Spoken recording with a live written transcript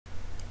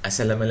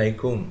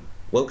Assalamualaikum.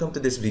 Welcome to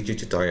this video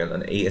tutorial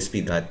on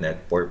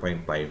ASP.NET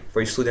 4.5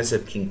 for students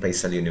of King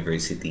Faisal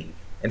University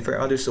and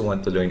for others who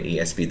want to learn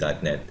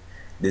ASP.NET.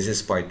 This is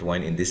part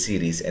 1 in this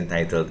series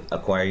entitled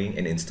Acquiring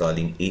and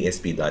Installing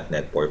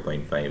ASP.NET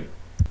 4.5.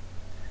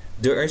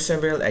 There are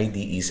several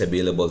IDEs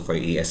available for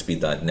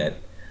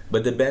ASP.NET,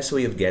 but the best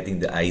way of getting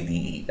the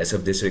IDE as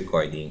of this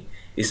recording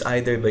is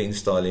either by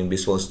installing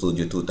Visual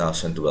Studio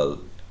 2012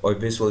 or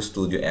Visual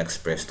Studio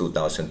Express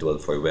 2012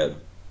 for web.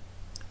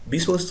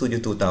 Visual Studio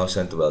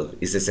 2012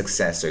 is a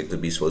successor to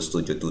Visual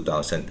Studio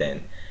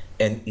 2010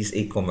 and is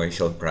a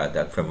commercial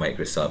product from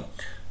Microsoft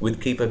with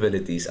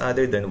capabilities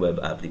other than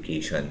web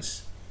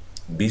applications.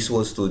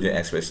 Visual Studio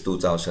Express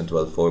 2012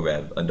 for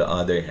web, on the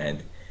other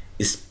hand,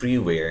 is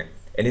freeware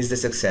and is the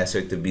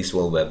successor to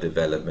Visual Web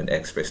Development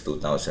Express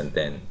 2010.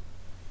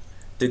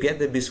 To get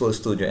the Visual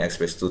Studio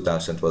Express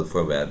 2012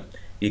 for web,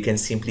 you can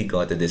simply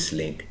go to this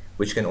link,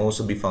 which can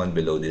also be found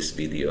below this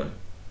video.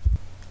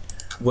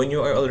 When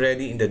you are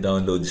already in the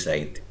download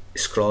site,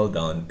 scroll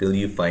down till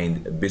you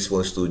find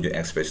Visual Studio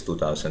Express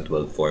 2012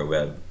 for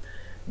web.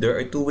 There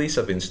are two ways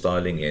of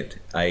installing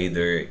it.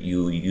 Either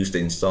you use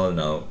the install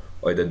now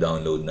or the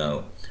download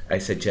now. I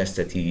suggest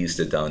that you use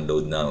the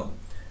download now,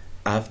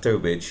 after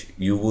which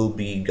you will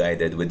be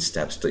guided with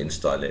steps to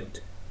install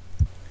it.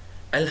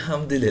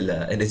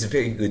 Alhamdulillah, and it's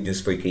very good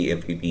news for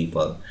KFU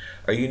people.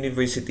 Our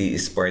university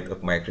is part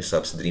of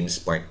Microsoft's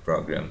DreamSpark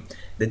program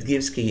that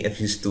gives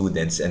KFU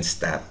students and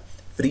staff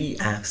free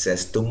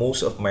access to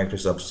most of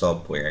Microsoft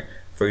software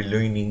for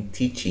learning,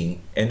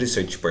 teaching, and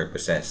research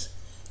purposes.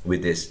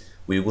 With this,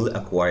 we will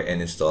acquire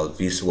and install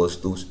Visual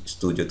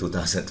Studio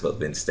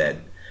 2012 instead.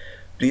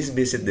 Please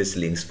visit these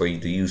links for you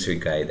to use your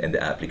guide and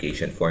the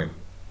application form.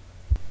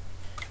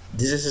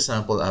 This is a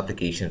sample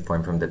application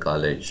form from the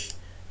college.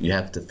 You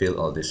have to fill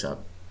all this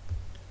up.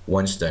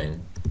 Once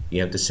done,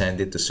 you have to send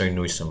it to Sir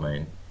Nur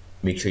Saman.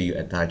 Make sure you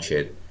attach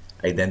it,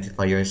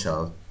 identify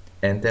yourself,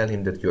 and tell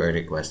him that you are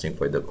requesting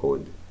for the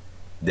code.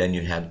 Then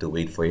you have to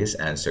wait for his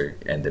answer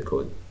and the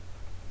code.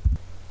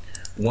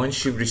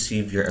 Once you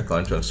receive your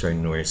account from Sir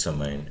Nur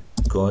Saman,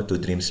 go to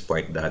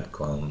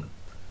dreamspark.com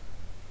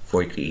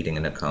for creating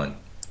an account.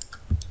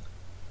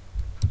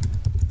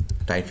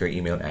 Type your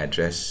email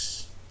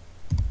address,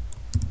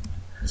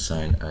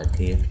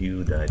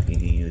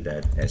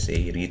 hassan@kfu.edu.sa,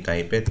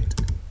 retype it,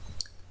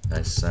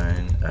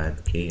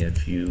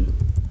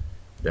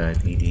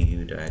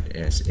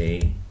 hassan@kfu.edu.sa.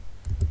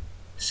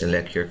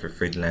 Select your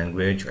preferred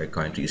language. Our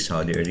country is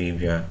Saudi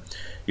Arabia.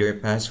 Your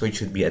password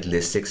should be at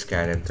least 6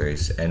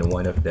 characters and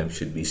one of them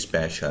should be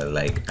special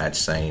like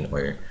 @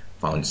 or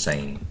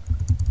 £.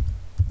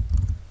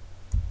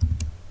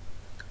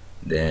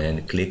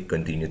 Then click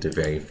continue to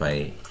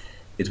verify.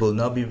 It will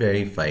now be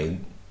verified.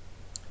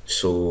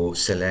 So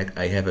select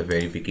I have a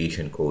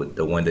verification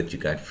code, the one that you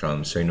got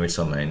from Sir Nur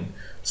Saman.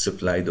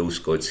 Supply those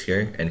codes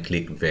here and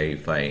click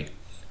verify.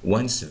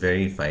 Once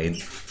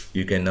verified,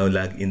 you can now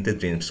log into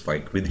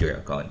DreamSpark with your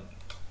account.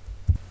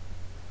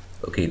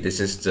 Okay, this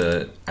is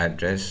the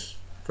address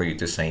for you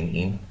to sign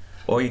in,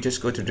 or you just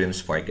go to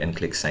DreamSpark and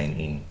click sign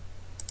in.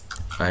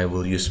 I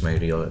will use my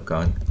real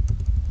account.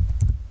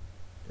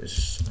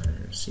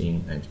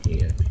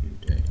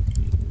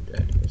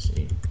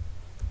 src@kfu.edu.sa.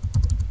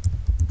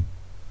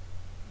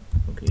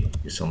 Okay,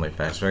 you saw my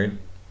password.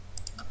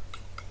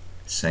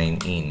 Sign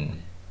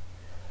in.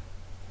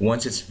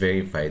 Once it's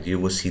verified,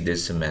 you will see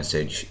this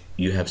message.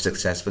 You have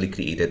successfully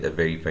created a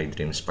verified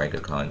DreamSpark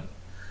account.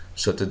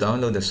 So to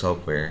download the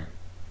software,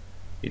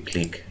 you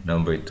click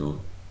number 2.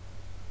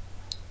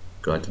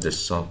 Go to the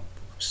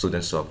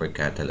student software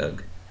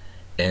catalog.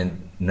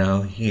 And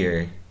now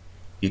here,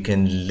 you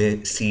can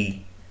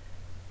see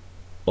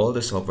all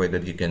the software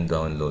that you can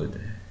download.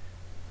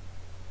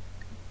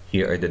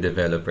 Here are the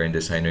developer and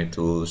designer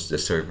tools, the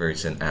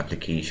servers and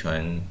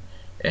application,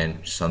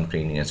 and some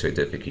training and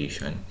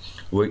certification.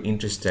 We're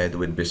interested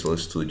with Visual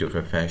Studio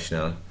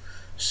Professional,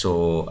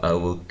 so I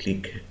will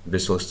click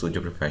Visual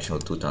Studio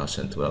Professional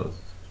 2012.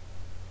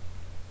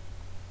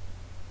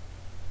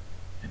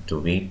 Have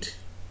to wait.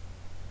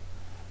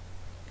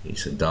 Okay,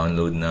 so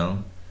download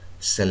now.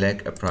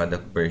 Select a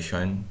product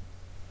version.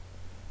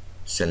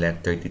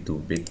 Select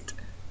 32-bit,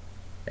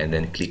 and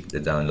then click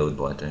the download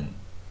button.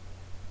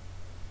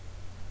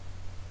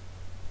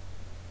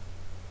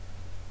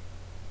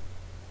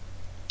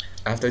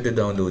 After the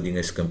downloading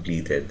is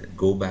completed,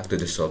 go back to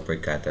the software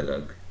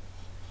catalog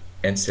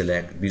and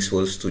select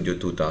Visual Studio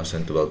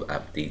 2012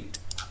 Update.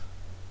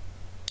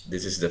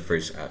 This is the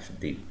first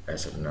update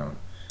as of now.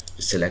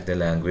 Select the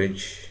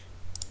language,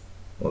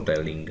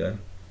 multilingual,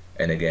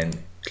 and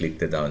again,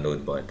 click the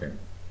download button.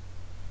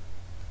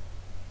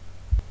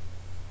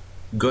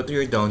 Go to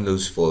your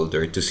downloads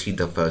folder to see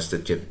the files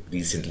that you've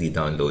recently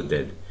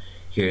downloaded.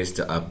 Here is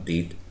the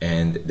update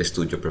and the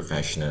Studio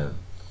Professional.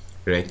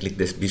 Right-click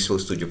this Visual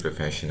Studio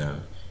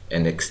Professional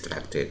and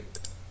extract it.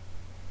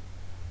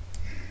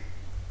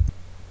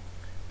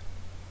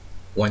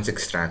 Once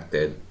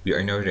extracted, we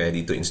are now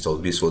ready to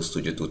install Visual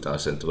Studio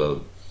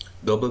 2012.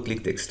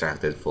 Double-click the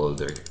extracted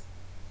folder.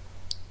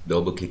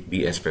 Double-click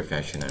VS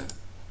Professional.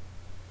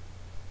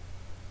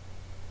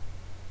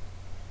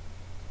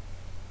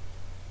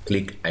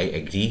 Click I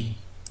agree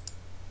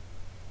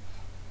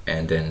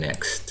and then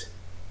next.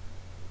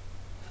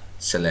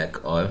 Select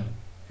all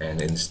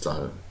and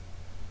install.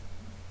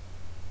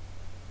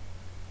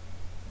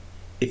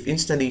 If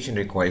installation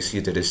requires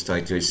you to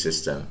restart your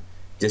system,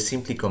 just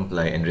simply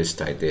comply and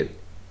restart it,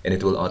 and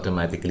it will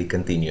automatically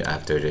continue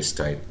after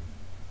restart.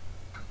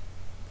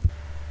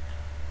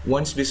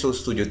 Once Visual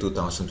Studio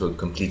 2012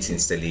 completes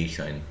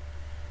installation,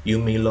 you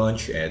may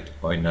launch it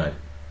or not,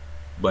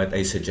 but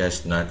I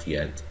suggest not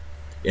yet.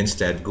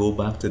 Instead, go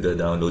back to the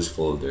Downloads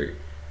folder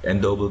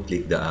and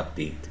double-click the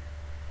update.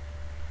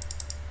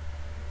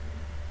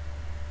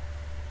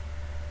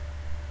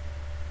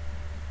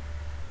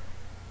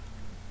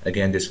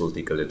 Again, this will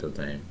take a little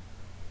time.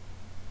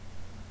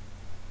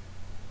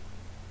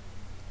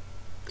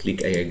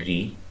 Click I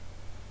agree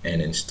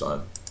and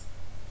install.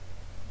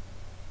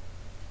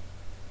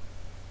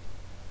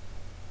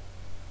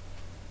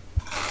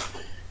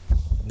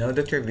 Now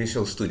that your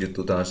Visual Studio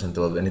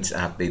 2012 and its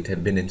update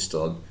have been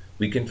installed,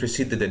 we can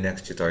proceed to the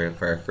next tutorial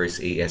for our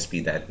first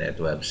ASP.NET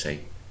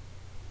website.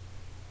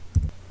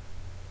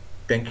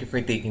 Thank you for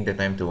taking the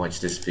time to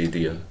watch this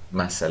video.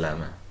 Mas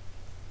salama.